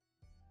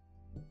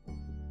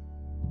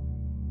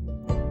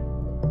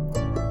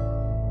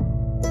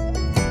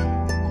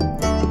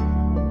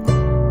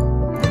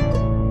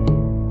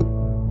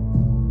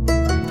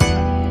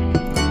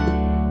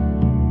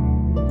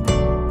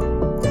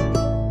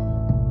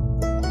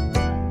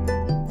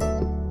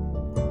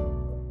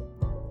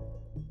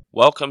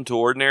Welcome to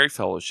Ordinary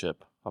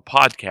Fellowship, a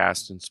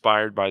podcast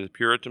inspired by the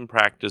Puritan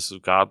practice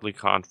of godly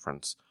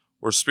conference,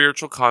 or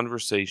spiritual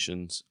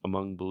conversations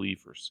among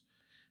believers.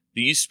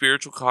 These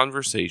spiritual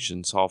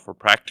conversations offer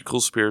practical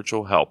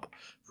spiritual help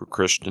for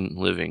Christian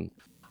living.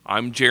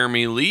 I'm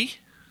Jeremy Lee,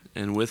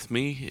 and with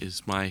me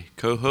is my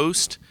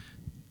co-host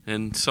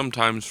and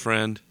sometimes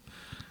friend,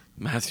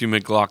 Matthew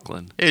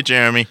McLaughlin. Hey,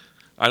 Jeremy.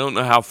 I don't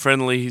know how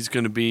friendly he's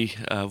going to be.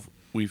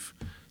 We've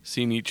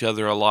seen each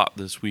other a lot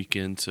this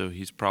weekend, so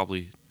he's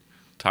probably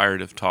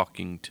tired of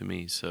talking to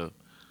me. So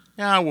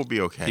Yeah, we'll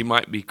be okay. he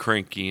might be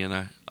cranky,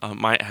 and I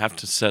might have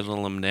to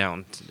settle him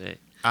down today.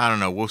 I don't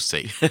know. We'll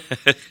see.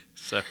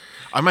 So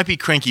I might be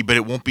cranky, but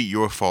it won't be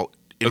your fault.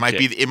 It might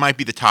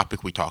be the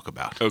topic we talk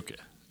about. okay.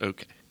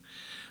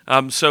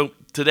 So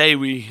today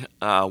we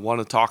want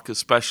to talk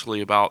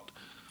especially about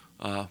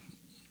Mr.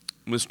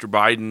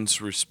 Biden's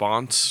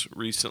response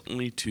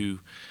recently to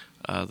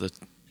the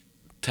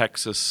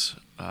Texas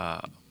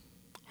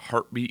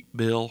heartbeat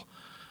bill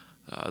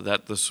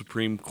that the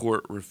Supreme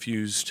Court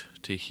refused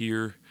to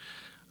hear.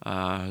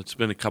 It's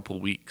been a couple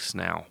weeks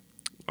now,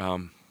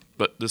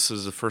 but this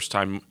is the first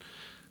time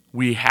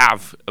we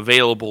have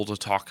available to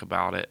talk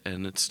about it,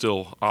 and it's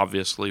still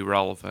obviously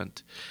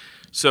relevant.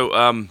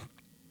 So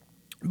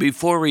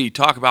before we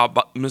talk about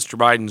Mr.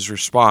 Biden's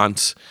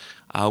response,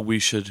 we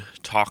should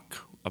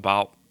talk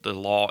about the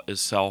law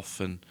itself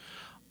and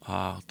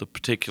the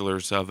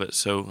particulars of it.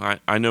 So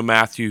I know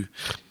Matthew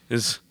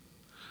is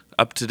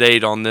up to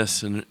date on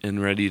this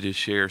and ready to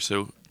share.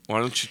 So why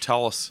don't you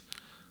tell us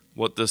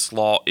what this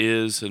law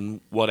is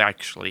and what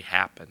actually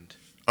happened?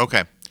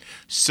 Okay.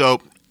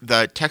 So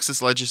the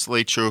Texas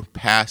legislature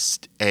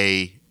passed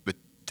the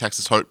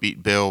Texas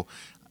heartbeat bill,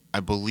 I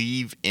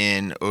believe,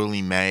 in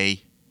early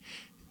May.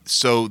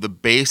 So the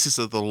basis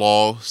of the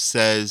law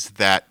says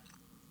that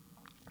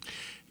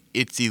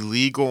it's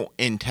illegal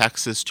in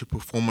Texas to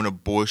perform an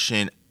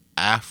abortion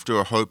after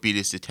a heartbeat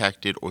is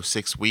detected or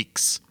 6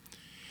 weeks.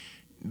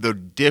 The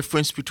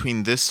difference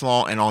between this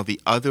law and all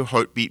the other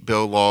heartbeat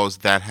bill laws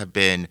that have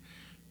been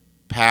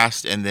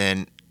passed and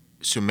then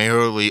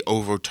summarily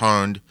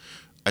overturned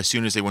as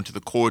soon as they went to the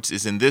courts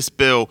is in this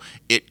bill,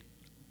 it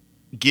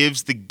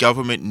gives the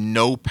government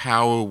no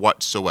power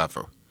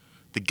whatsoever.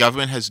 The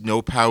government has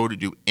no power to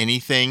do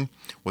anything.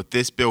 What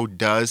this bill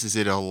does is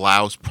it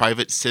allows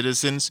private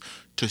citizens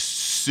to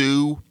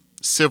sue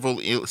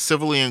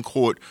civilly in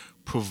court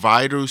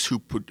providers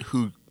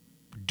who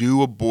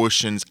do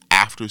abortions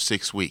after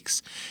 6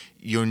 weeks.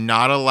 You're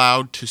not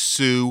allowed to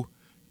sue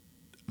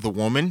the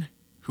woman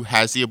who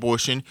has the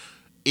abortion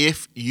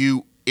if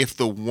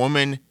the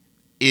woman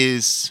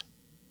is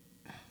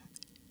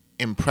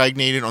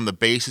impregnated on the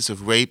basis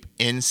of rape,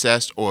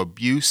 incest, or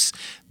abuse.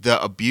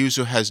 The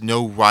abuser has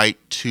no right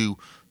to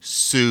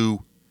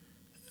sue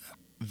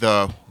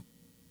the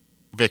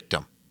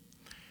victim.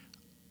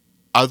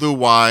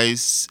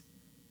 Otherwise,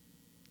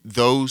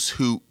 those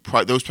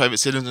private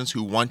citizens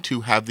who want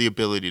to have the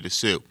ability to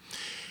sue.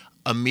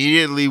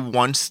 Immediately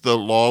once the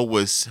law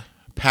was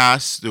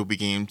passed, there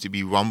began to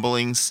be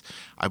rumblings.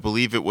 I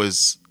believe it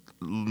was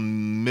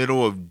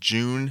middle of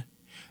June.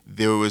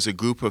 There was a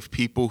group of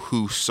people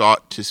who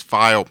sought to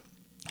file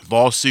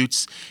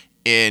lawsuits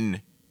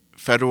in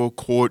federal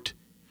court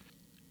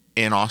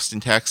in Austin,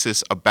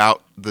 Texas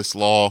about this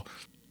law.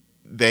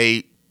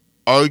 They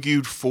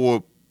argued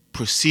for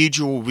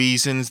procedural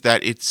reasons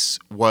that it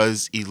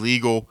was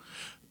illegal.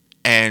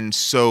 And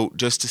so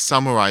just to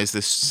summarize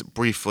this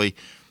briefly,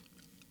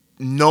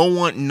 no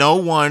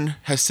one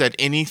has said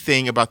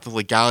anything about the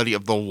legality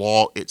of the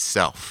law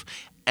itself.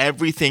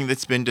 Everything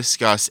that's been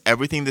discussed,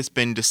 everything that's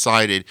been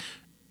decided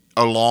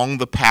along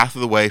the path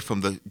of the way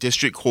from the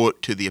district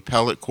court to the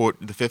appellate court,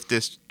 the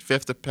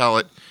fifth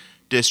appellate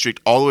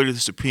district, all the way to the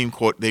Supreme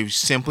Court, they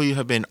simply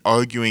have been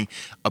arguing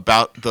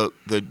about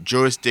the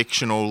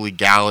jurisdictional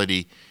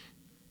legality.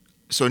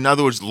 So in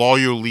other words,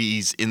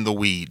 lawyerese in the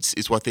weeds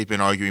is what they've been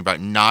arguing about,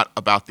 not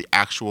about the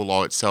actual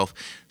law itself.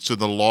 So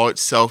the law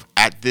itself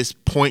at this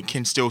point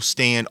can still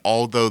stand,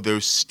 although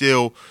there's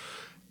still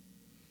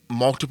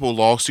multiple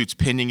lawsuits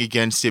pending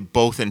against it,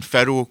 both in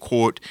federal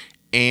court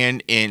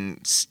and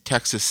in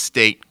Texas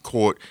state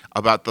court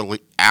about the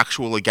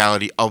actual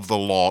legality of the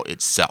law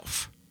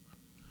itself.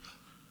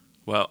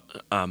 Well,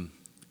 I'm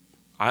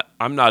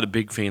not a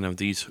big fan of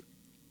these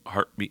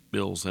heartbeat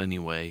bills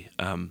anyway,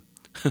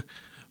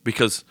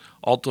 because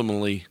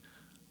ultimately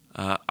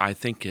I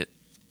think it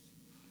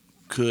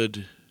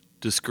could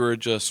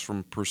discourage us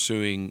from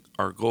pursuing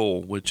our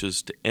goal, which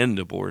is to end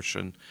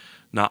abortion,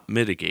 not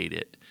mitigate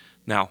it.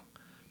 Now,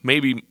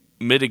 maybe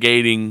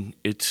mitigating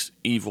its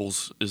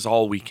evils is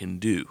all we can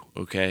do,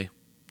 okay?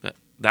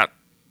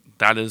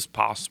 That is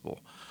possible.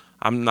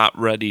 I'm not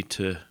ready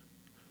to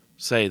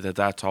say that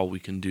that's all we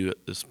can do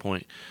at this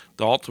point.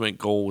 The ultimate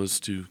goal is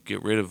to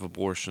get rid of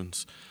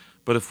abortions.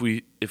 But if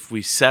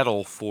we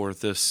settle for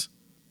this,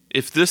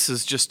 if this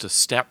is just a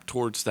step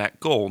towards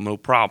that goal, no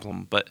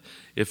problem. But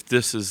if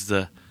this is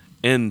the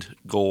end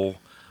goal,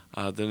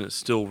 then it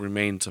still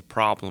remains a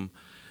problem.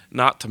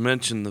 Not to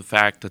mention the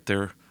fact that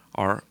there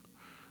are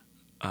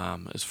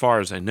as far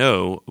as I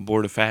know,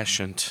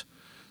 abortifacient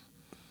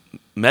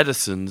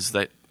medicines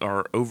that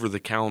are over the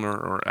counter,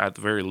 or at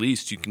the very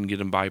least, you can get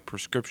them by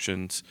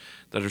prescriptions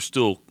that are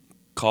still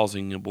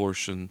causing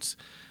abortions,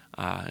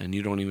 and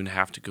you don't even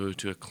have to go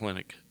to a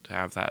clinic to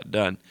have that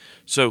done.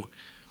 So,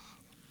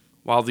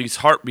 while these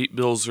heartbeat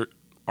bills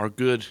are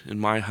good, in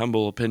my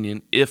humble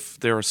opinion, if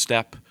they're a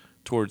step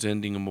towards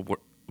ending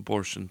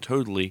abortion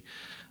totally,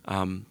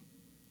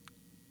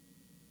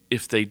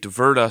 if they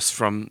divert us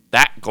from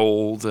that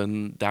goal,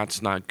 then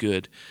that's not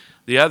good.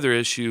 The other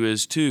issue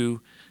is,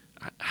 too,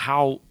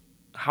 how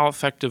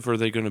effective are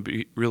they going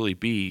to really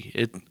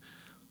be?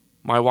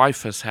 My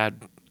wife has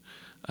had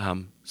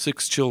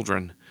 6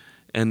 children,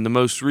 and the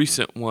most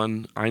recent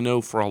one, I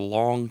know for a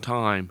long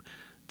time,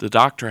 the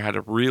doctor had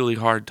a really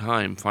hard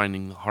time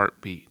finding the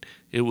heartbeat.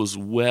 It was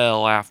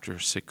well after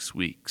 6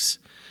 weeks.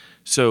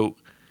 So,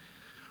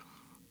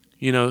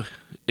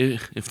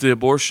 if the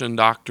abortion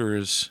doctor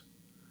is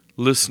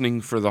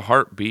listening for the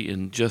heartbeat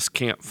and just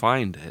can't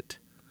find it,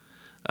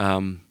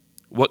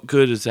 what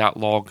good is that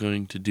law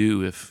going to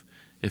do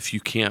if you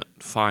can't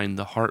find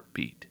the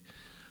heartbeat?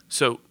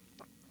 So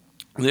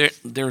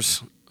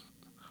there's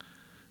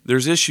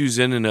issues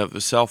in and of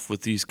itself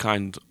with these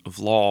kinds of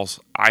laws.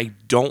 I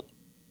don't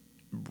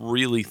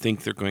really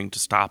think they're going to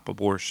stop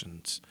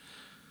abortions.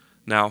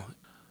 Now,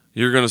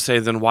 you're going to say,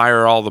 then why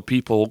are all the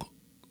people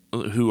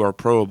who are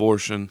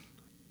pro-abortion,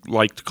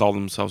 like to call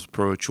themselves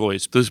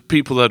pro-choice, those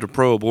people that are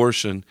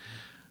pro-abortion,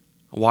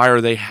 why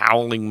are they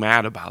howling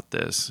mad about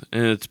this?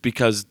 And it's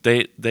because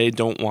they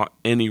don't want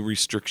any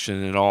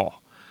restriction at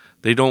all.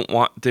 They don't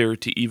want there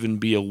to even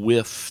be a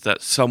whiff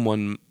that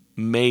someone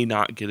may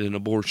not get an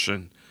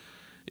abortion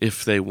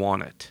if they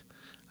want it,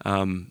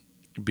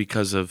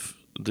 because of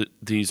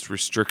these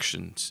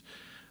restrictions.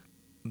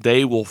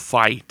 They will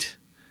fight.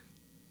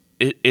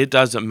 It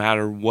doesn't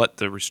matter what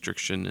the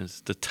restriction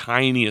is. The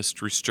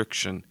tiniest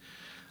restriction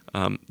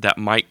that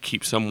might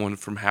keep someone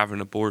from having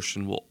an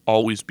abortion will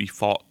always be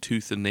fought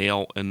tooth and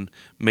nail and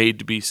made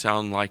to be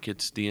sound like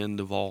it's the end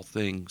of all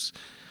things.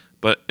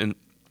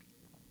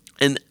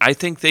 And I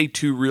think they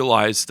too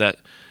realize that,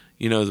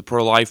 the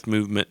pro-life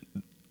movement,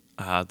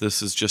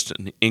 this is just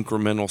an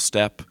incremental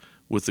step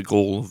with the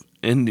goal of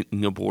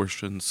ending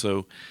abortion.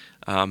 So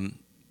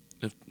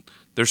if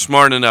they're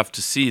smart enough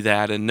to see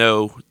that and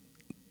know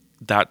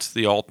that's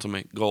the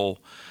ultimate goal.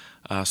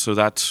 So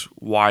that's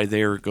why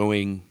they're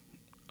going.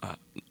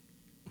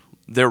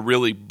 They're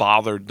really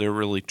bothered. They're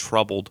really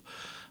troubled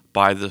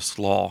by this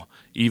law,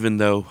 even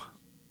though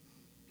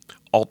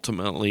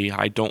ultimately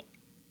I don't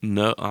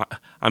know.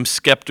 I'm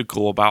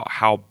skeptical about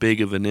how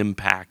big of an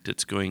impact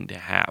it's going to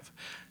have,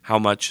 how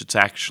much it's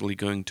actually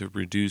going to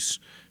reduce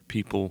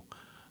people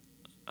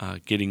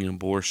getting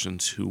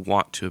abortions who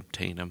want to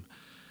obtain them.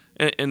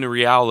 And the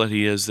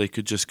reality is they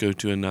could just go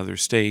to another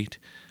state,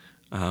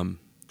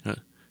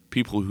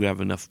 people who have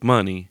enough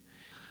money.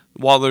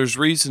 While there's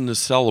reason to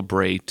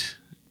celebrate,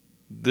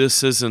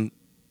 this isn't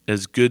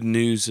as good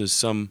news as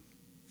some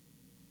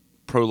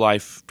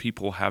pro-life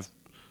people have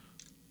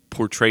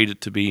portrayed it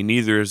to be.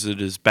 Neither is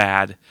it as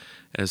bad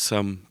as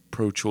some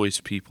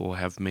pro-choice people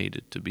have made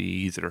it to be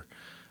either.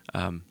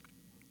 And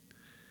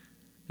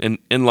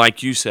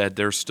like you said,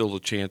 there's still a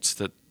chance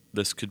that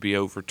this could be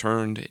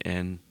overturned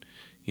and,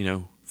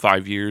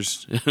 5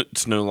 years,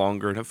 it's no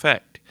longer in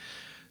effect.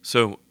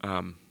 So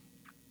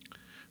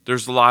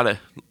there's a lot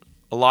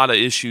of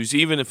issues.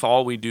 Even if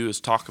all we do is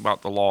talk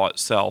about the law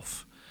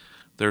itself,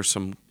 there's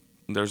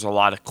a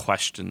lot of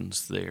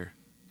questions there.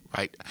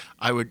 Right.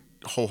 I would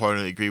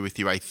wholeheartedly agree with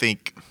you. I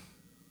think,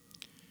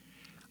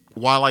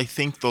 while I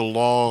think the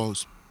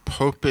law's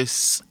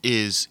purpose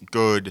is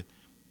good,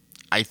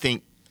 I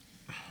think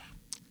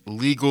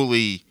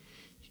legally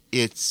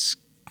it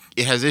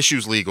has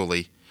issues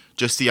legally.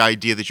 Just the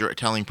idea that you're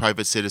telling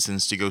private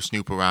citizens to go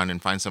snoop around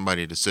and find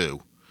somebody to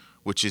sue,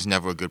 which is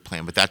never a good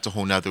plan. But that's a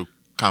whole nother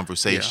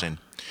conversation.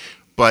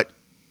 Yeah.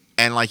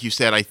 And like you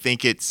said, I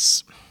think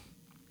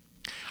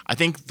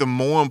the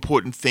more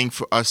important thing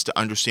for us to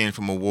understand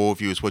from a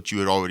worldview is what you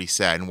had already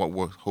said, and what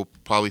we'll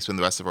probably spend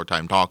the rest of our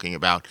time talking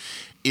about,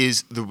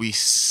 is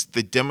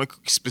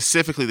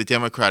specifically the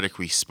Democratic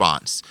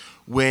response.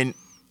 When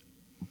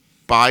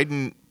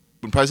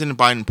President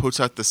Biden puts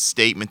out the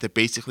statement that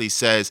basically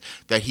says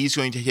that he's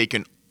going to take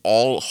an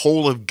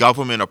whole of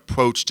government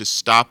approach to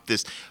stop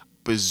this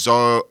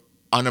bizarre,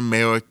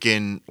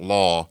 un-American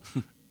law,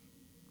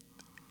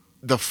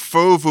 the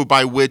fervor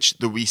by which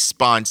the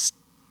response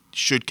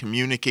should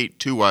communicate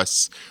to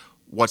us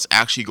what's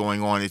actually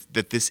going on is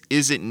that this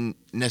isn't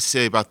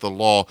necessarily about the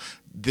law.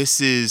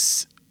 This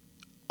is,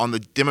 on the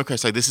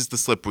Democrat side, this is the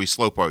slippery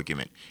slope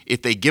argument.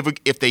 If they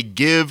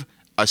give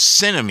a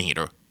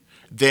centimeter,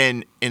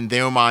 then in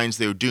their minds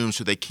they're doomed,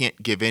 so they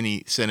can't give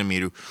any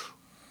centimeter.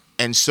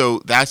 And so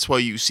that's why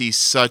you see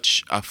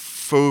such a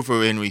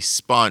fervor in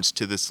response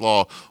to this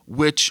law,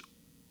 which,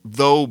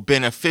 though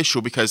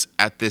beneficial, because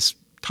at this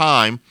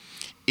time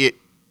it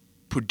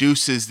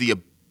produces the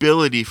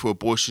ability for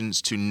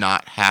abortions to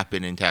not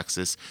happen in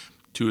Texas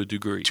to a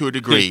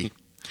degree.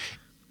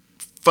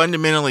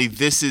 fundamentally,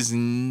 this is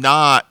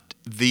not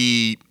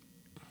the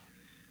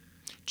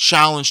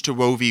challenge to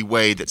Roe v.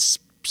 Wade that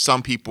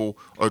some people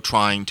are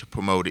trying to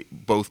promote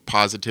it, both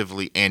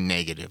positively and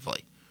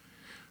negatively.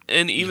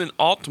 And even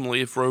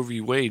ultimately, if Roe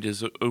v. Wade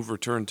is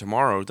overturned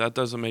tomorrow, that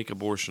doesn't make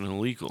abortion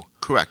illegal.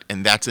 Correct.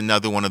 And that's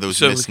another one of those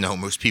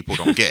misnomers people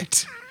don't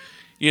get.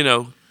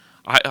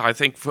 I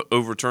think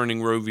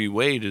overturning Roe v.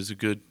 Wade is a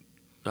good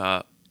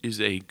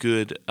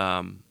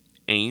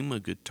aim, a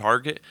good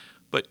target.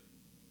 But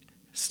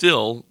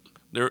still,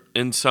 there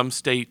in some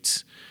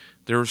states,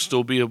 there will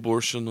still be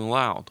abortion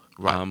allowed.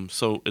 Right.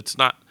 So it's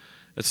not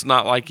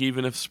like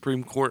even if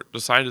Supreme Court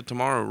decided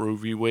tomorrow Roe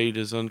v. Wade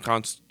is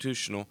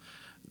unconstitutional,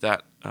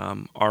 that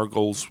our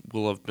goals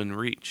will have been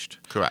reached.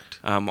 Correct.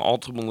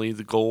 Ultimately,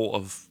 the goal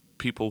of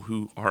people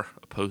who are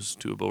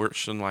opposed to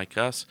abortion like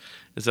us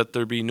is that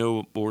there be no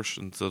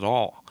abortions at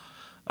all.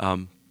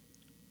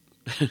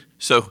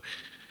 So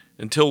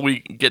until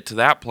we get to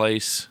that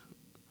place,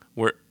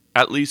 where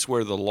at least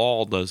where the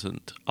law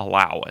doesn't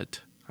allow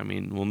it, I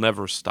mean, we'll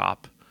never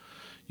stop.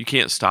 You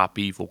can't stop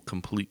evil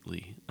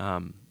completely.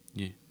 The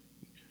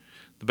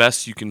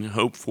best you can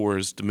hope for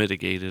is to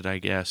mitigate it, I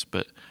guess,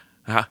 but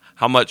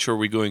how much are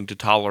we going to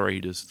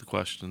tolerate is the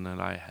question that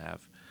I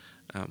have.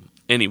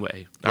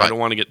 Anyway, right. I don't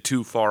want to get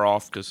too far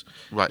off because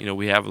right.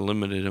 We have a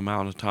limited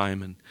amount of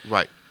time. And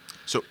right.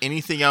 So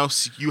anything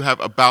else you have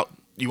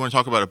you want to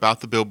talk about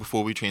the bill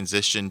before we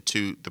transition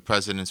to the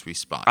president's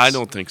response? I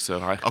don't think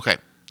so. Okay.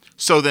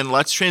 So then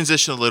let's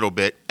transition a little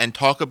bit and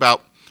talk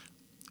about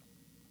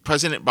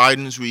President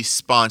Biden's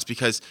response,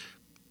 because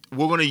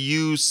we're going to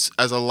use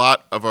as a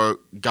lot of our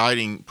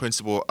guiding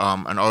principle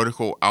an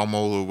article Al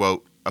Mohler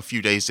wrote a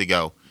few days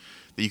ago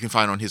that you can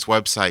find on his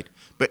website.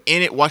 But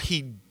in it, what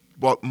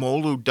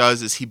Mohler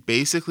does is he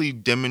basically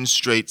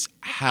demonstrates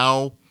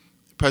how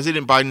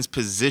President Biden's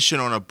position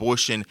on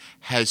abortion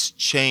has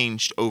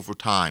changed over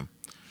time.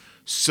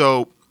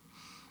 So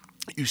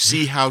you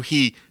see how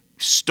he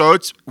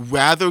starts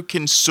rather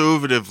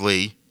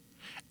conservatively,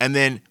 and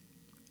then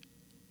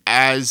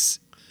if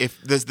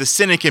the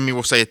cynic in me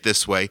will say it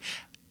this way,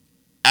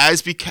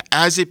 as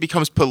it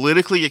becomes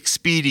politically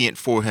expedient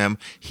for him,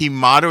 he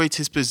moderates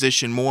his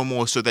position more and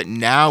more, so that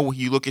now when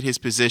you look at his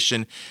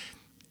position,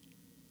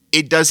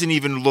 it doesn't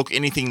even look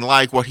anything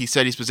like what he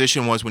said his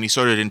position was when he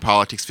started in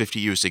politics 50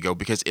 years ago,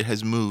 because it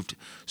has moved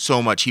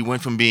so much. He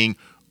went from being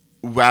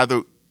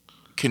rather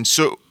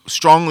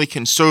strongly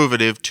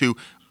conservative to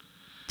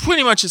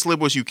pretty much as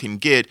liberal as you can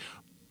get,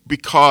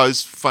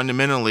 because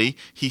fundamentally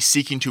he's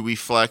seeking to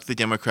reflect the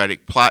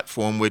Democratic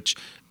platform, which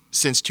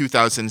since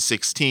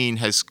 2016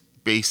 has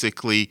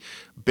basically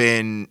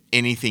been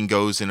anything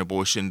goes in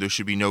abortion. There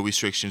should be no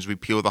restrictions.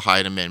 Repeal the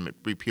Hyde Amendment.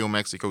 Repeal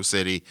Mexico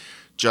City.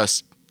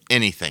 Just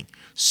anything.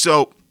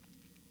 So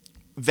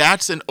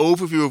that's an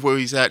overview of where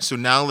he's at. So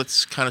now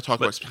let's kind of talk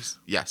about...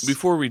 Yes.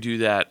 Before we do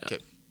that, okay.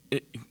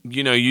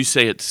 You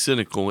say it's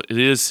cynical. It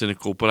is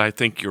cynical, but I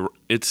think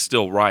it's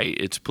still right.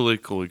 It's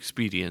political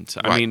expedience.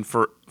 Right. I mean,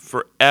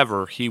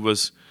 forever he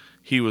was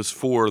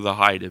for the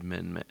Hyde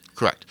Amendment.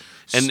 Correct.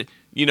 And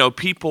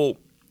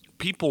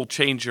people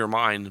change their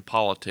mind in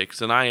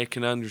politics, and I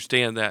can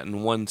understand that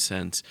in one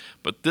sense.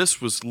 But this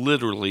was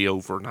literally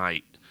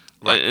overnight,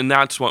 right. And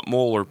that's what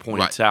Mohler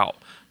points right. out.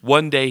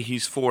 One day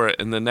he's for it,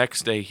 and the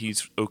next day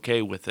he's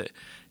okay with it,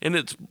 and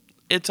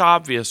it's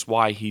obvious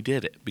why he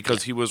did it,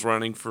 because he was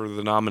running for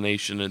the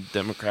nomination of the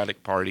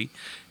Democratic Party,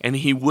 and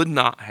he would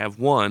not have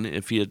won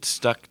if he had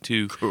stuck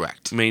to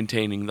Correct.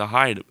 maintaining the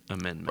Hyde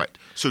Amendment. Right.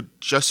 So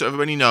just so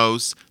everybody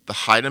knows, the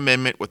Hyde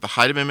Amendment, what the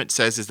Hyde Amendment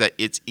says is that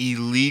it's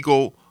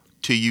illegal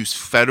to use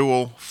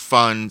federal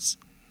funds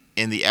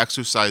in the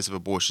exercise of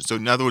abortion. So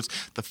in other words,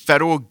 the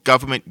federal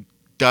government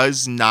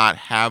does not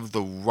have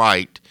the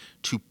right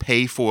to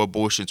pay for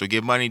abortions or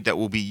give money that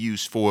will be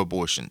used for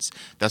abortions.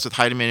 That's what the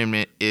Hyde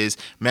Amendment is.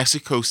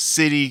 Mexico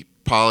City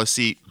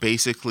policy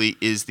basically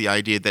is the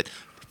idea that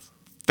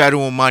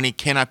federal money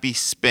cannot be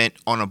spent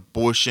on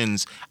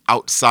abortions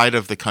outside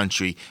of the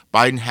country.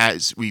 Biden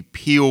has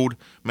repealed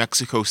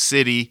Mexico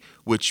City,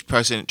 which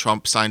President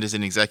Trump signed as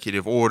an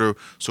executive order.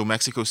 So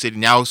Mexico City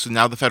now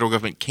the federal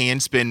government can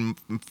spend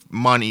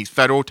money,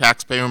 federal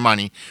taxpayer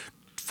money,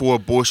 for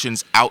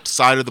abortions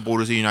outside of the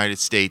borders of the United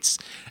States.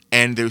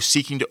 And they're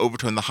seeking to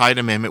overturn the Hyde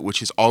Amendment, which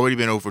has already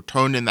been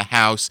overturned in the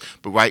House,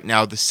 but right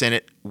now the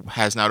Senate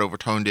has not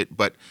overturned it.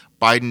 But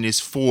Biden is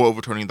for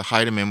overturning the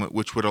Hyde Amendment,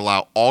 which would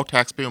allow all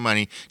taxpayer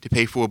money to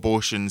pay for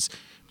abortions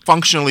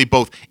functionally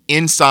both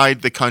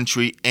inside the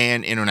country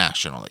and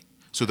internationally.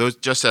 So those,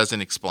 just as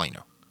an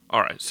explainer.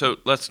 All right, so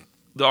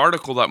the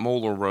article that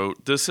Mohler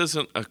wrote, this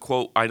isn't a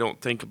quote, I don't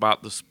think,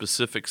 about the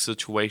specific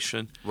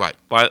situation. Right.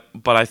 But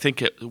I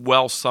think it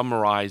well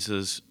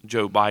summarizes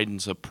Joe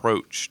Biden's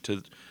approach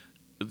to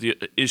the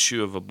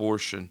issue of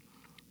abortion.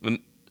 And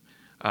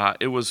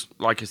it was,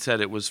 like I said,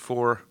 he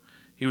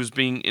was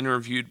being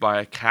interviewed by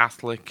a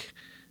Catholic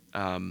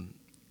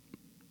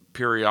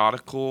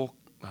periodical.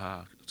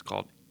 It's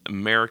called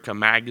America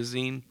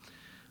Magazine.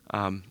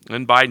 And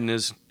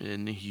Biden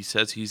and he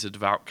says he's a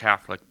devout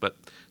Catholic, but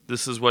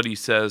This is what he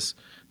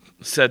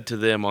said to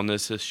them on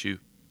this issue.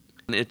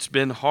 It's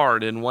been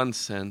hard in one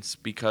sense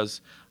because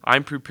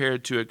I'm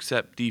prepared to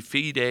accept de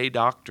fide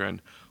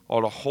doctrine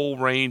on a whole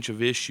range of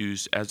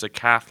issues as a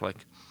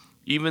Catholic,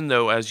 even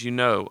though, as you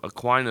know,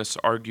 Aquinas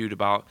argued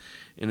about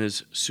in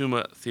his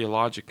Summa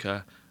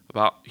Theologica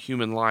about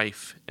human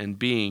life and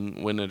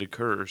being when it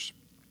occurs.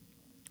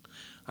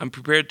 I'm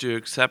prepared to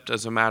accept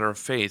as a matter of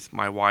faith,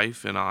 my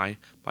wife and I,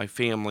 my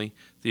family,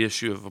 the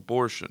issue of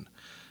abortion.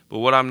 But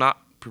what I'm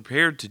not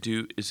prepared to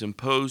do is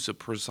impose a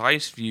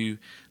precise view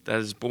that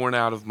is born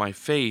out of my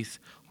faith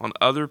on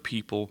other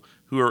people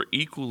who are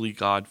equally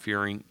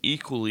God-fearing,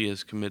 equally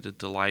as committed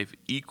to life,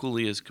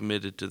 equally as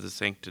committed to the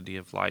sanctity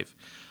of life.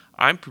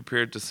 I'm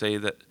prepared to say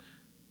that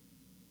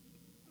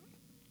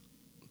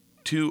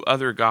two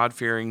other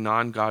God-fearing,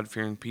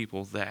 non-God-fearing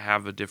people that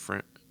have a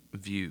different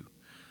view.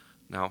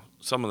 Now,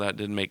 some of that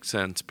didn't make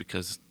sense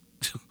because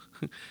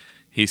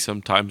he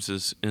sometimes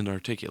is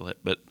inarticulate,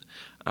 but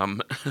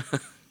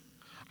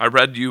I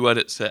read you what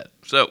it said.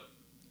 So,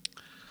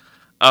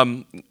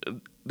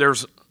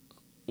 there's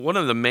one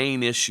of the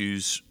main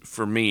issues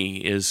for me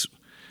is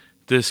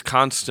this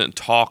constant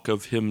talk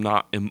of him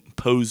not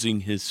imposing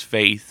his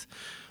faith,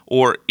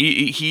 or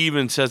he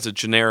even says it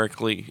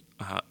generically,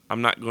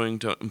 I'm not going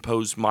to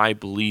impose my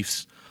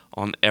beliefs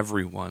on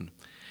everyone.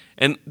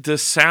 And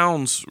this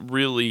sounds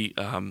really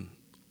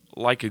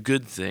like a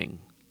good thing,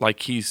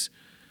 like he's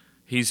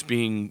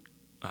being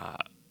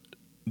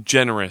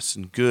generous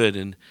and good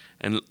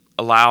and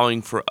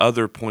allowing for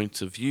other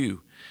points of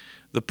view.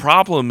 The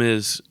problem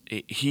is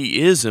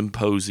he is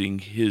imposing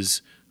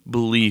his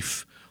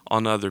belief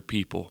on other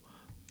people,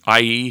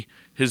 i.e.,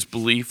 his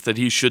belief that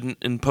he shouldn't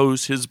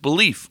impose his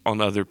belief on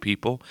other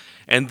people,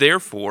 and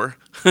therefore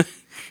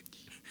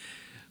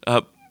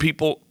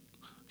people,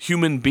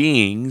 human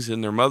beings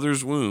in their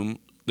mother's womb,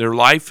 their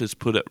life is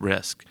put at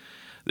risk.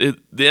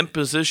 The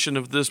imposition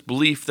of this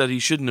belief that he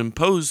shouldn't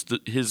impose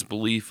his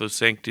belief of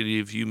sanctity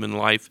of human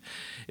life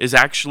is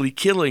actually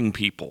killing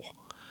people.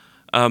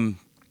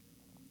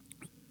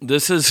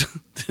 This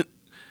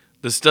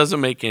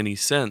doesn't make any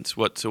sense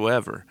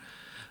whatsoever.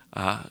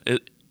 I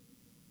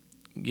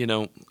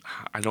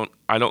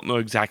don't know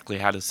exactly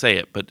how to say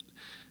it, but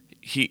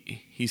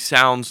he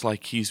sounds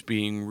like he's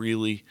being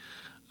really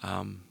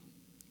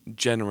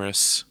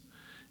generous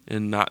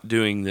in not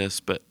doing this,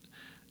 but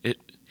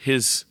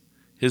his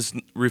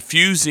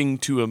refusing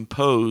to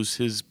impose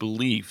his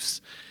beliefs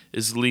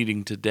is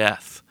leading to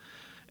death.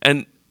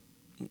 And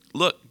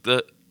look,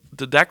 the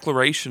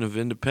Declaration of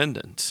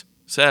Independence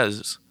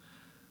says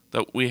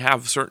that we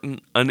have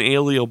certain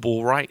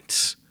unalienable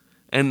rights,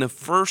 and the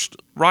first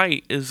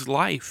right is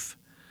life.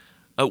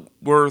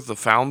 Were the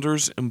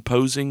founders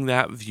imposing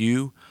that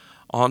view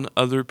on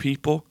other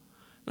people?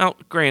 Now,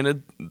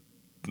 granted,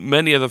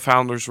 many of the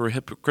founders were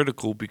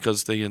hypocritical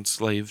because they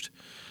enslaved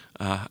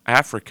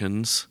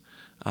Africans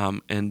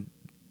and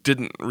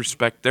didn't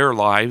respect their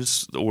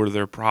lives or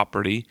their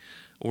property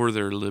or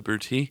their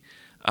liberty.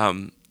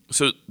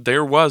 So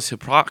there was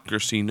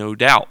hypocrisy, no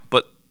doubt,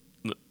 but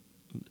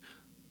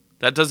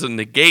that doesn't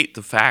negate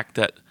the fact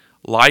that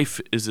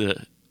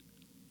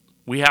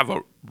we have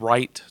a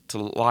right to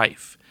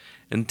life,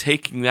 and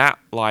taking that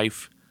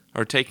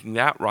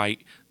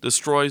right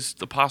destroys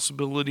the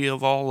possibility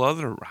of all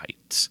other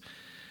rights.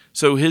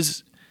 So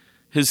his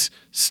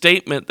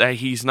statement that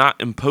he's not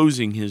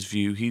imposing his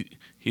view,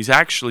 he's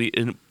actually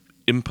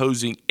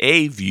imposing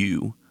a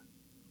view,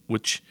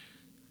 which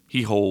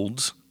he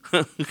holds,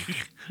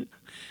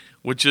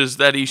 which is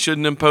that he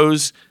shouldn't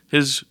impose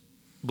his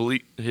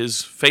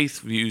faith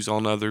views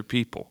on other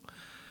people.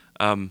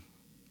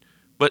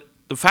 But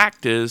the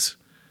fact is,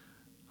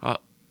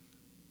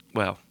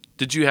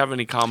 did you have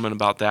any comment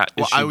about that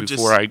issue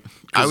before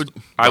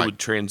I would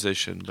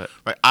transition? But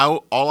right,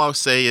 all I'll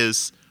say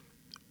is,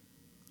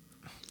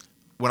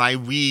 when I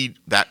read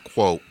that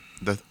quote,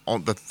 the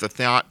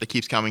thought that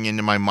keeps coming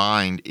into my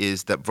mind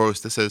is that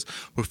verse that says,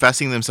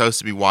 "Professing themselves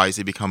to be wise,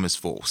 they become as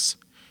fools."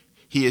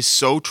 He is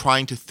so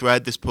trying to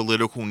thread this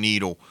political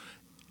needle,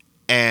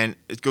 and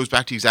it goes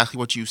back to exactly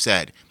what you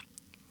said.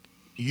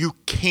 You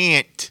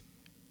can't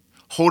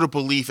hold a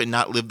belief and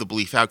not live the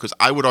belief out, because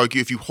I would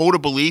argue if you hold a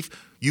belief,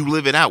 you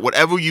live it out.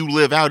 Whatever you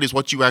live out is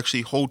what you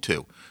actually hold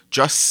to.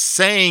 Just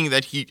saying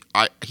that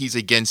he's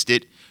against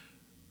it,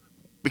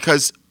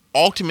 because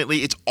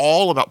ultimately it's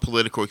all about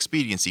political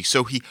expediency.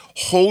 So he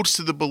holds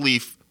to the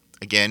belief,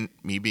 again,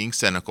 me being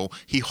cynical,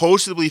 he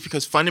holds to the belief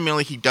because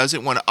fundamentally he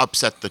doesn't want to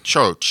upset the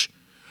church.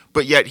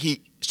 But yet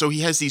he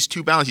has these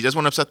two balances. He doesn't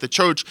want to upset the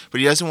church,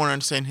 but he doesn't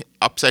want to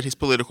upset his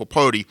political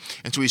party.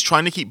 And so he's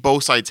trying to keep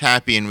both sides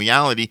happy. In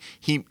reality,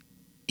 he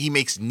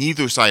makes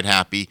neither side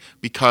happy,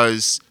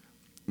 because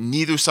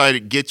neither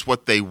side gets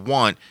what they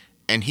want,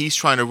 and he's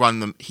trying to run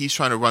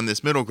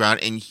this middle ground.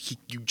 And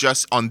you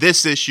just, on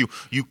this issue,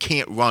 you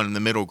can't run the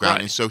middle ground.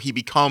 Right. And so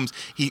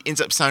he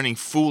ends up sounding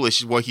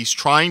foolish. While he's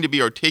trying to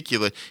be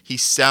articulate, he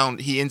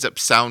ends up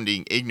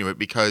sounding ignorant,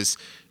 because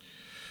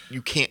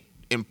you can't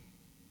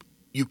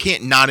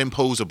not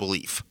impose a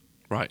belief.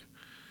 Right.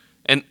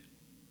 And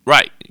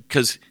right,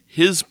 because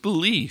his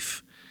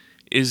belief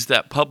is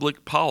that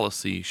public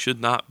policy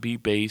should not be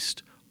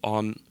based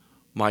on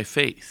my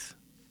faith.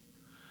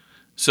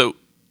 So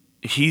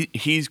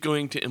he's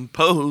going to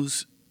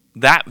impose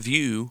that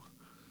view.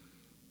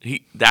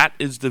 That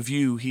is the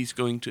view he's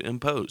going to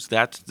impose.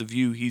 That's the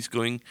view he's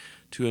going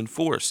to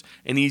enforce.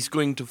 And he's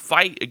going to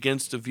fight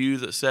against a view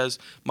that says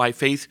my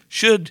faith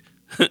should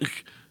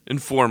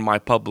inform my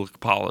public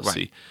policy.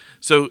 Right.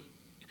 So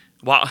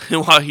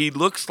while he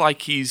looks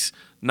like he's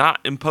not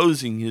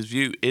imposing his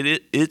view,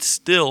 it's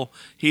still,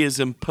 he is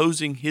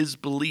imposing his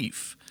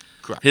belief.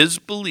 Correct. His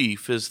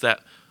belief is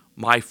that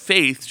my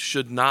faith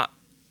should not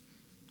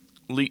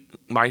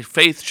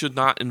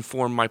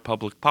inform my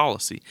public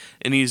policy,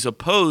 and he's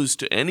opposed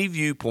to any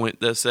viewpoint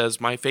that says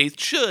my faith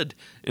should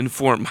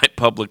inform my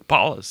public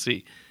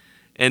policy,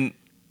 and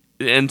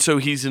so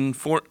he's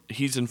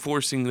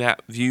enforcing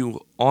that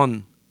view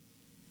on,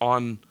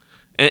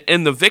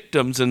 and the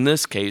victims in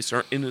this case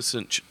are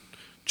innocent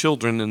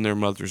children in their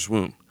mother's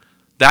womb.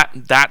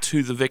 That's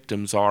who the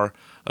victims are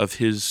of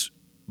his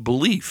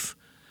belief.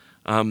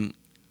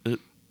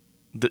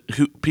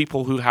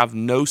 People who have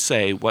no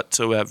say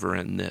whatsoever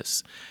in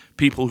this,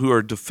 people who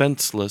are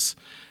defenseless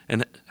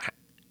and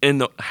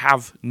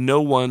have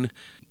no one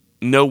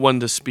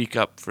to speak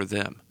up for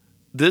them.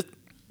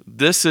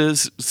 This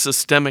is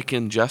systemic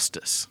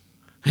injustice.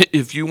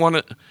 If you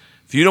want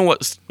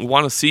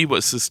to see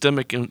what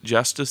systemic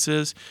injustice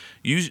is,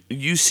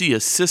 you see a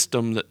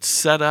system that's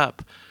set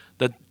up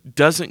that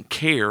doesn't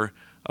care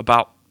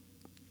about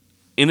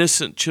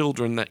innocent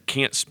children that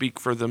can't speak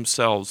for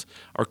themselves,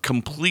 are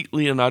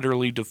completely and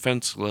utterly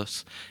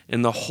defenseless,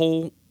 and the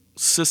whole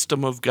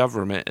system of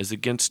government is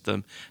against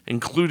them,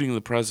 including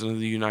the President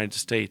of the United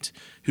States,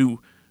 who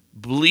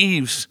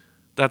believes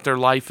that their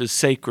life is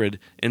sacred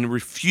and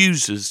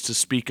refuses to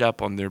speak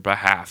up on their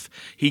behalf.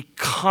 He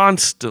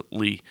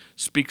constantly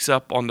speaks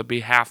up on the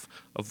behalf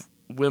of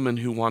women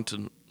who want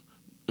to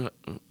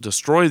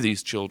destroy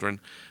these children,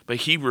 but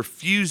he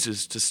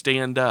refuses to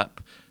stand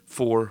up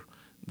for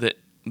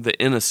the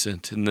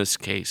innocent in this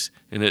case,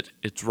 and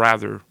it's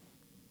rather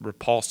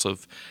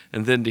repulsive.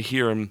 And then to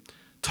hear him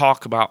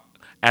talk about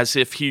as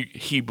if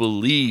he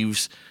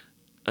believes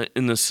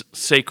in the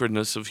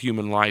sacredness of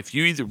human life.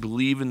 You either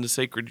believe in the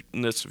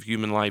sacredness of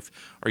human life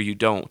or you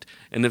don't.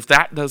 And if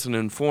that doesn't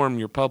inform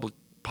your public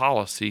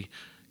policy,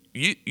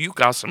 you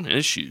got some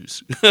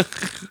issues.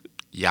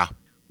 Yeah.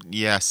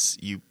 Yes,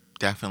 you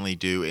definitely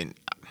do. And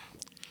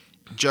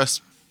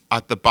just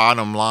at the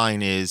bottom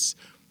line is,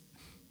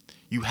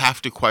 you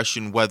have to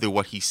question whether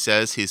what he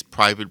says his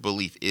private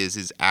belief is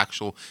his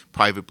actual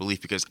private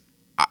belief, because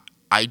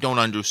I don't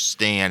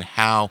understand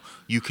how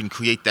you can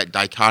create that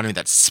dichotomy,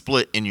 that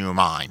split in your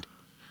mind.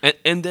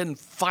 And then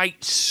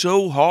fight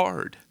so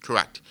hard.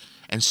 Correct.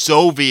 And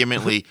so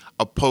vehemently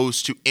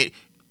opposed to it,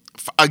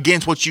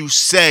 against what you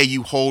say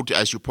you hold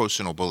as your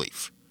personal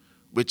belief,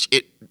 which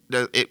it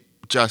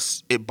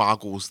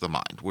boggles the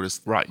mind. We'll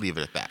just leave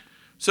it at that.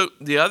 So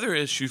the other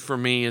issue for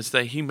me is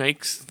that he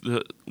makes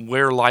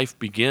where life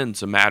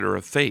begins a matter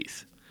of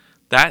faith.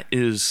 That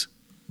is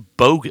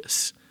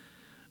bogus.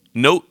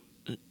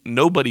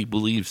 Nobody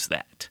believes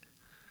that,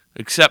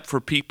 except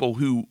for people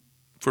who,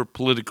 for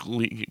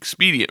politically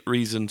expedient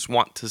reasons,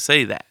 want to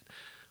say that.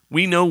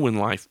 We know when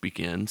life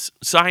begins.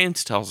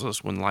 Science tells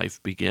us when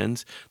life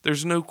begins.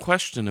 There's no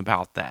question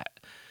about that.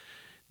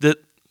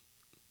 That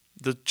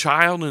the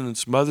child in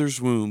its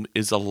mother's womb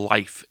is a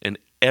life, and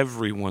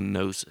everyone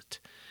knows it.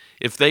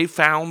 If they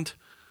found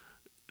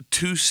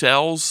 2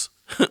 cells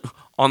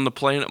on the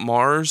planet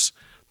Mars,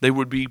 they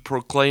would be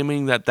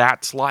proclaiming that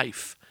that's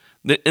life.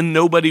 And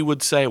nobody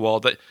would say,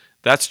 well,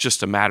 that's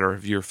just a matter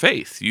of your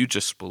faith. You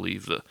just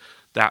believe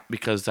that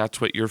because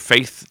that's what your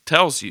faith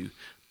tells you.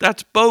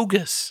 That's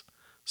bogus.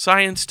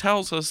 Science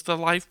tells us that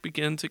life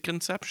begins at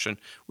conception.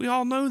 We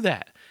all know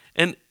that.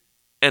 And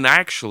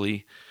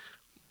actually,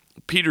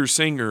 Peter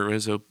Singer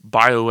is a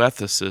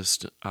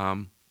bioethicist,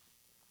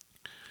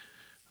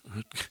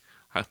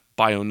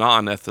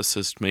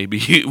 bio-non-ethicist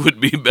maybe would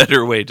be a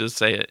better way to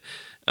say it.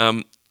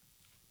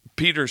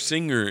 Peter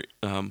Singer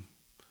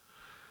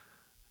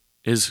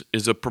is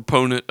a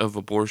proponent of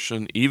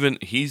abortion.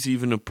 He's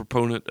even a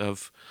proponent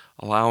of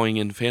allowing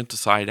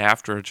infanticide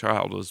after a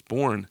child is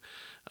born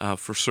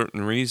for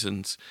certain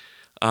reasons.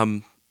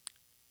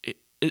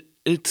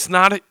 It's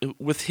not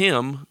with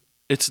him.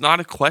 It's not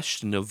a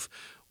question of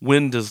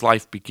when does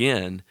life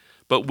begin,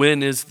 but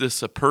when is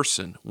this a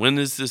person? When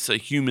is this a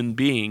human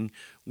being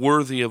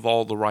worthy of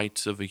all the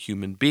rights of a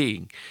human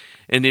being?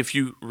 And if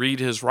you read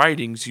his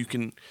writings, you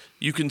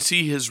can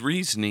see his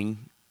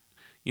reasoning.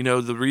 You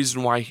know, the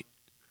reason why.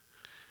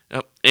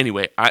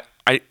 Anyway,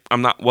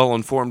 I'm not well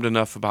informed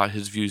enough about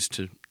his views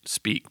to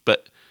speak,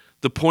 but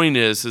the point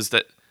is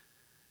that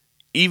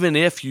even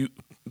if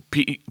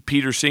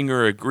Peter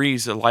Singer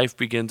agrees that life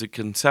begins at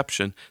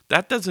conception,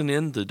 that doesn't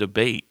end the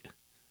debate.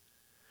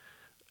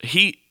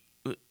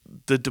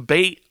 The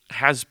debate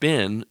has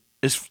been,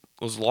 as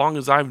long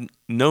as I've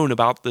known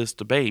about this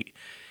debate,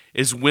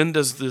 is when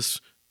does this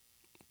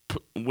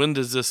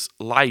this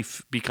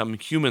life become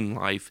human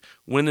life?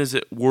 When is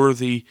it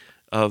worthy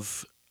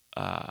of?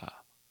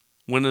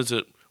 When does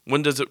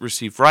it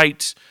receive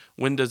rights?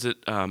 When does it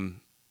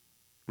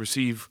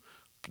receive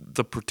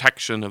the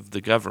protection of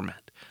the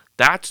government?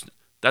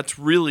 That's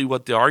really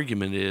what the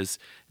argument is,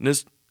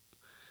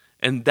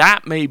 and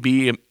that may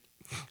be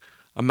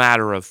a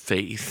matter of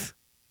faith,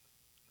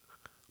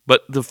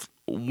 but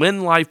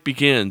when life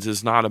begins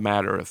is not a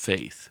matter of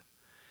faith,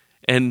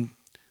 and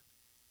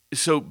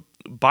so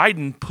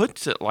Biden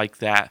puts it like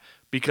that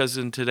because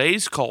in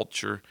today's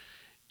culture,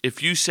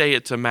 if you say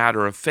it's a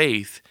matter of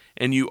faith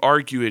and you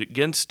argue it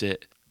against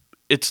it,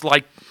 it's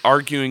like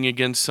arguing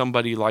against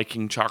somebody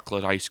liking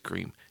chocolate ice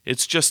cream.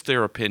 It's just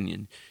their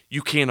opinion.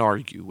 You can't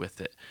argue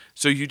with it.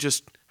 So you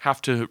just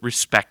have to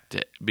respect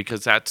it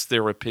because that's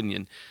their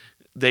opinion.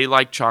 They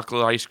like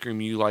chocolate ice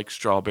cream, you like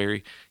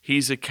strawberry.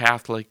 He's a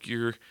Catholic,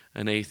 you're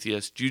an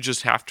atheist. You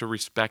just have to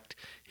respect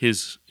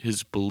his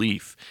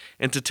belief.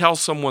 And to tell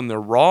someone they're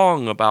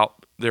wrong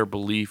about their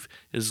belief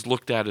is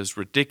looked at as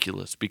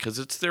ridiculous because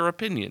it's their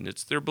opinion,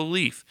 it's their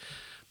belief.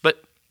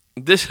 But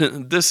this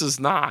is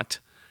not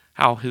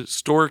how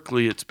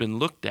historically it's been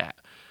looked at.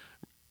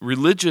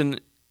 Religion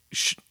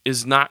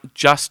is not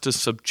just a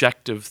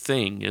subjective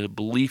thing, a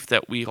belief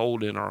that we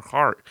hold in our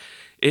heart.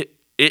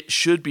 It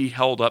should be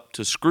held up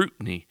to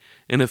scrutiny,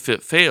 and if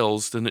it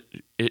fails, then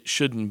it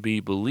shouldn't be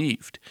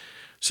believed.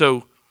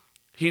 So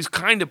he's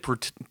kind of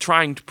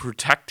trying to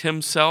protect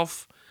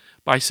himself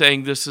by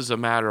saying this is a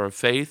matter of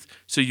faith,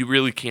 so you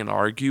really can't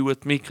argue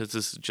with me because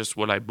this is just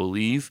what I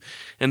believe,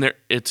 and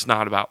it's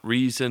not about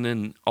reason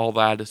and all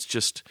that. It's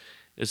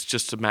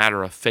just a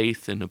matter of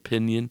faith and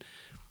opinion.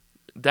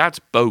 That's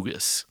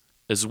bogus,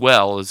 as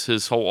well as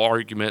his whole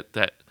argument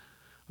that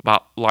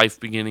about life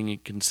beginning in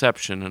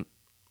conception and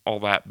all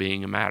that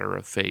being a matter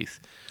of faith.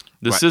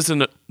 This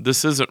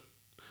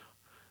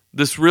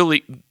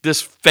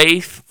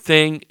faith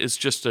thing is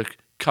just a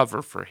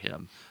cover for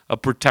him, a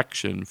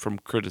protection from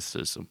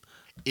criticism.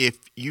 If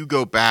you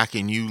go back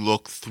and you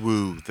look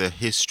through the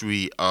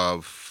history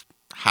of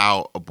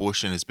how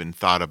abortion has been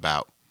thought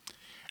about,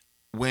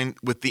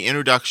 with the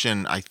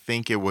introduction, I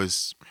think it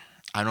was,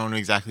 I don't know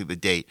exactly the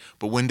date,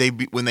 but when they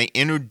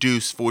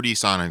introduced 4D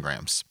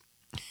sonograms,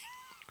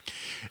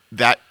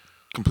 that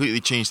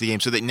completely changed the game.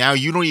 So that now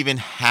you don't even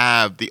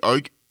have the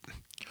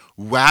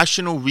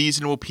rational,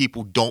 reasonable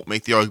people don't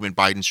make the argument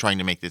Biden's trying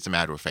to make this a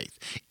matter of faith.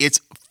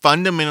 It's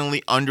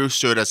fundamentally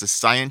understood as a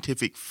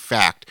scientific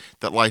fact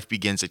that life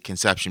begins at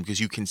conception because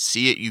you can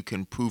see it, you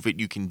can prove it,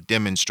 you can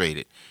demonstrate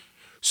it.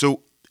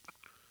 So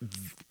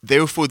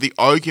therefore, the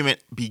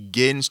argument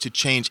begins to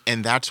change,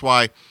 and that's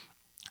why,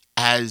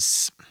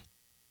 as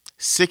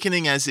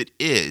sickening as it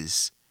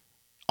is,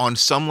 on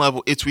some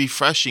level, it's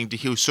refreshing to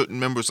hear certain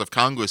members of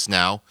Congress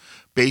now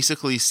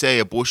basically say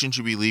abortion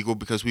should be legal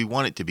because we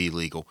want it to be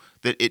legal.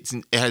 That it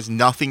has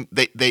nothing.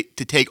 They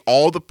to take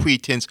all the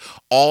pretense,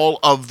 all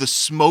of the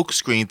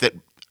smokescreen that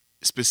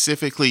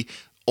specifically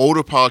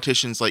older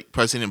politicians like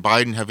President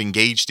Biden have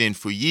engaged in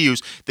for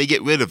years. They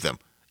get rid of them,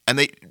 and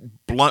they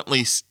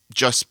bluntly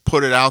just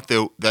put it out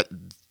there that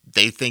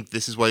they think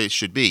this is what it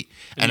should be.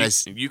 And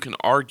as you can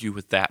argue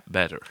with that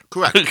better.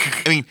 Correct.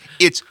 I mean,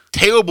 it's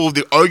terrible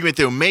the argument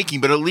they're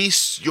making, but at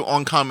least you're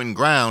on common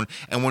ground,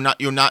 and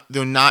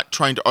they're not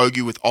trying to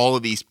argue with all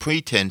of these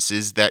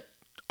pretenses that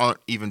aren't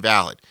even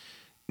valid.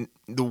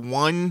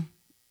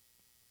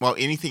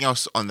 Anything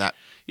else on that?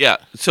 Yeah,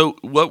 so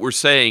what we're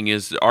saying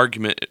is the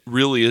argument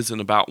really isn't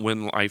about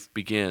when life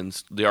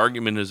begins. The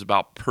argument is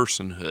about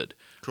personhood.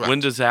 Correct. When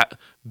does that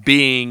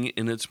being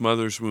in its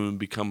mother's womb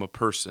become a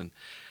person?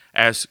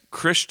 As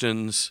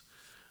Christians,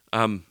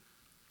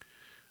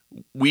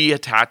 we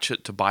attach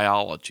it to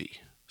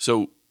biology.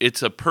 So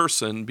it's a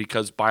person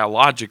because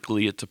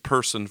biologically it's a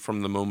person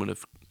from the moment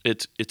of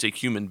it's a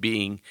human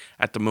being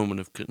at the moment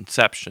of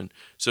conception.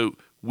 So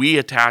we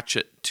attach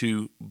it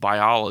to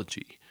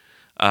biology,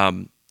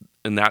 and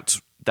that's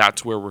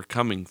where we're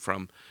coming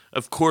from.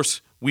 Of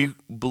course, we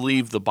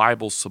believe the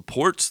Bible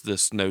supports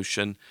this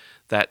notion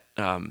that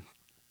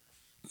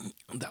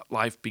that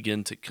life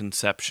begins at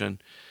conception.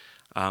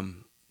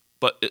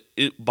 But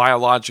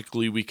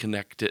biologically, we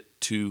connect it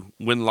to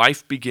when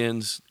life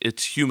begins,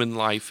 it's human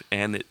life,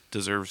 and it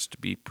deserves to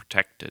be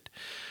protected.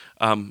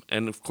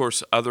 And of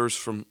course, others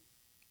from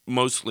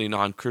mostly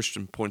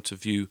non-Christian points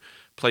of view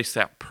place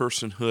that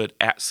personhood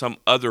at some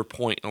other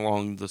point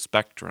along the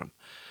spectrum.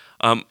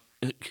 And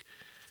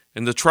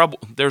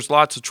there's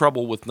lots of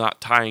trouble with not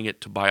tying it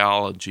to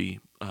biology,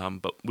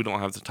 but we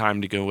don't have the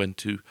time to go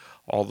into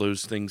all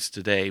those things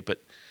today.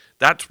 But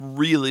that's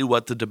really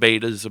what the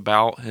debate is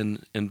about,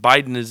 and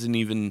Biden isn't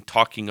even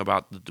talking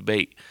about the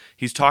debate.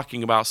 He's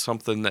talking about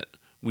something that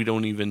we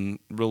don't even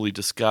really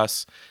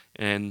discuss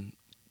and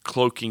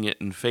cloaking it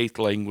in faith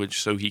language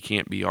so he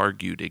can't be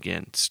argued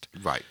against.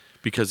 Right.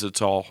 Because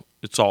it's all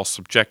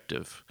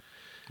subjective.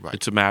 Right.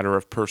 It's a matter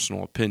of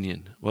personal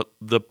opinion. Well,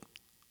 the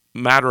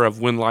matter of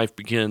when life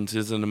begins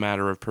isn't a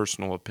matter of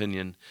personal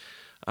opinion.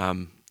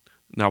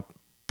 Now,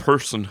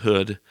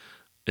 personhood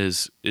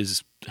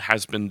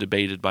has been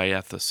debated by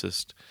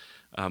ethicists,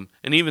 And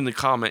even the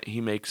comment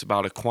he makes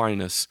about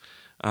Aquinas,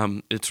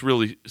 it's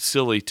really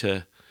silly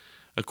to.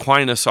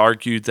 Aquinas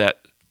argued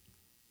that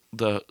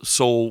the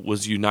soul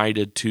was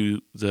united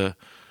to the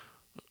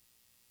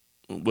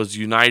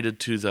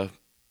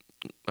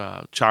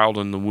child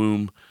in the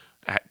womb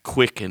at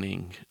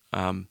quickening,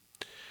 and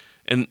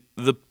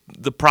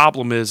the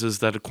problem is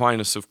that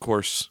Aquinas, of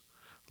course,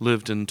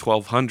 lived in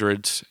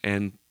 1200s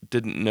and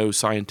didn't know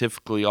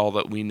scientifically all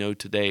that we know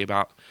today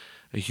about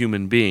a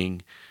human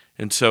being.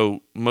 And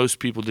so most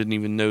people didn't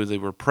even know they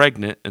were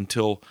pregnant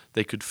until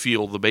they could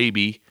feel the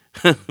baby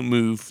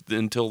move,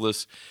 until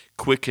this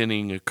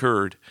quickening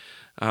occurred.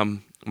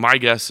 My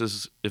guess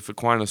is if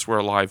Aquinas were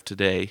alive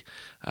today,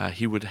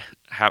 he would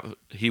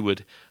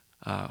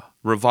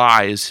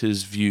revise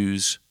his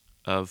views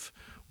of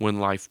when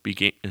life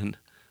began,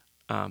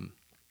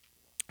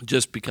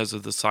 just because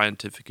of the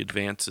scientific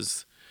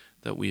advances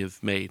that we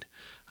have made,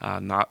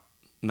 not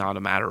a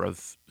matter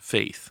of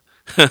faith.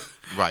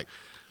 Right.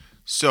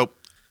 So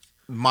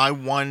my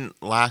one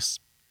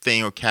last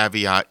thing or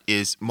caveat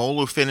is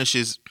Mohler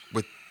finishes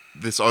with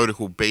this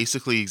article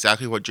basically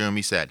exactly what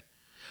Jeremy said.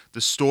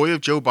 The story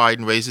of Joe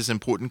Biden raises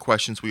important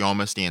questions we all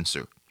must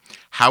answer.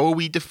 How will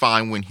we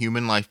define when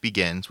human life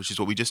begins, which is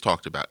what we just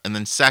talked about? And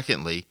then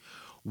secondly,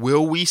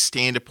 will we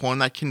stand upon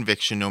that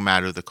conviction no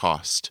matter the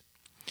cost?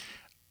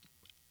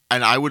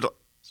 And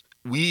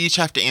we each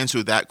have to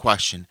answer that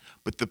question.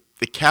 But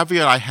the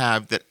caveat I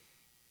have that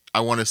I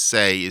want to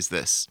say is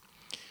this.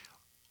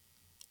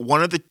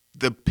 One of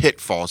the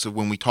pitfalls of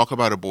when we talk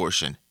about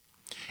abortion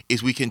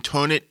is we can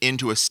turn it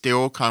into a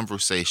sterile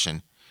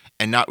conversation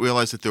and not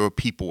realize that there are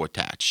people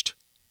attached.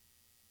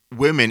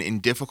 Women in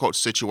difficult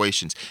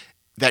situations.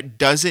 That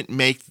doesn't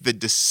make the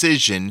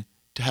decision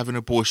to have an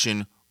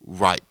abortion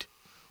right.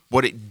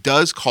 What it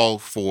does call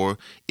for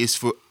is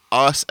for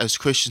us as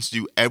Christians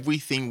to do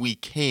everything we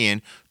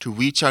can to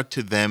reach out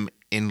to them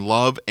in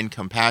love and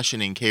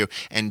compassion and care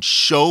and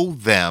show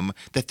them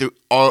that there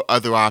are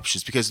other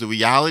options, because the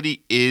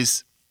reality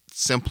is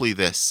simply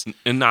this.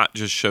 And not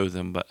just show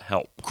them, but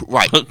help.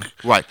 Right.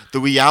 The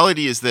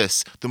reality is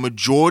this. The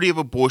majority of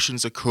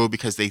abortions occur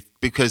because the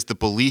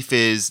belief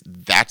is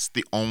that's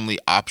the only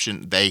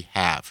option they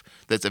have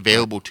that's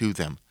available to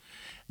them.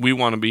 We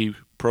want to be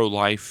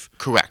pro-life.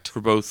 Correct.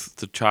 For both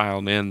the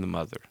child and the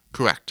mother.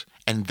 Correct.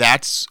 And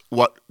that's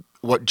what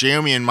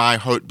Jeremy and my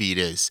heartbeat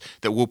is,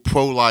 that we're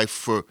pro-life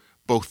for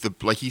both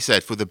like he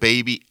said, for the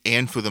baby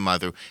and for the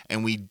mother.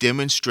 And we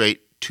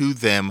demonstrate to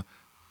them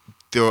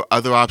there are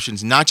other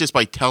options, not just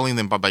by telling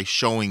them, but by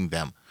showing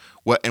them.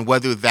 And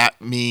whether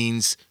that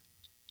means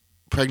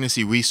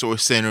pregnancy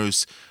resource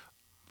centers,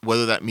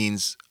 whether that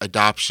means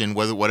adoption,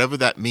 whatever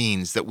that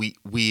means, that we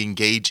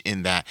engage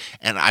in that.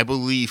 And I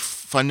believe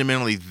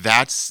fundamentally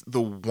that's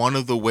one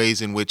of the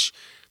ways in which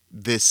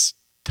this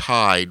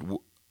tide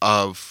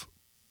of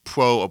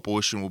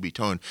pro-abortion will be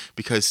turned,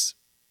 because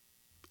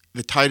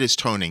the tide is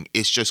turning.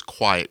 It's just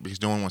quiet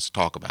because no one wants to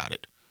talk about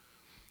it.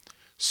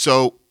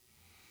 So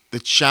the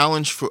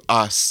challenge for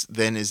us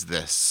then is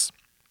this.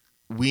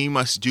 We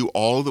must do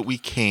all that we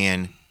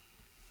can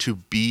to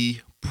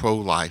be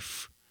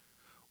pro-life.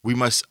 We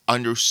must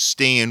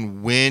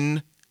understand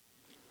when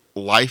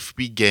life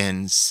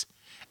begins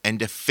and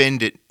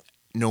defend it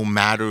no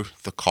matter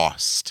the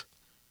cost.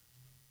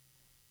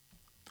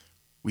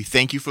 We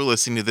thank you for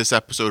listening to this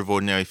episode of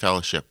Ordinary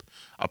Fellowship,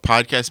 a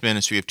podcast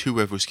ministry of Two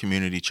Rivers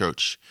Community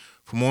Church.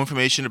 For more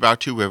information about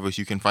Two Rivers,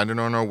 you can find it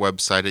on our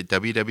website at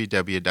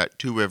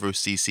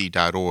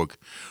www.tworiverscc.org.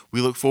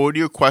 We look forward to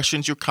your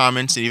questions, your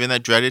comments, and even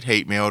that dreaded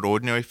hate mail at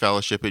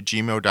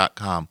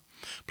ordinaryfellowship@gmail.com.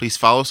 Please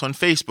follow us on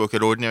Facebook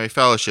at Ordinary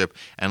Fellowship,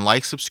 and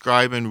like,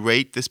 subscribe, and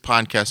rate this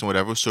podcast on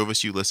whatever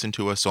service you listen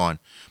to us on.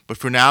 But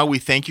for now, we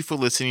thank you for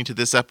listening to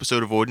this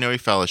episode of Ordinary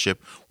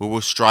Fellowship, where we're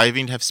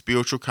striving to have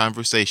spiritual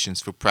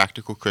conversations for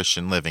practical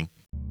Christian living.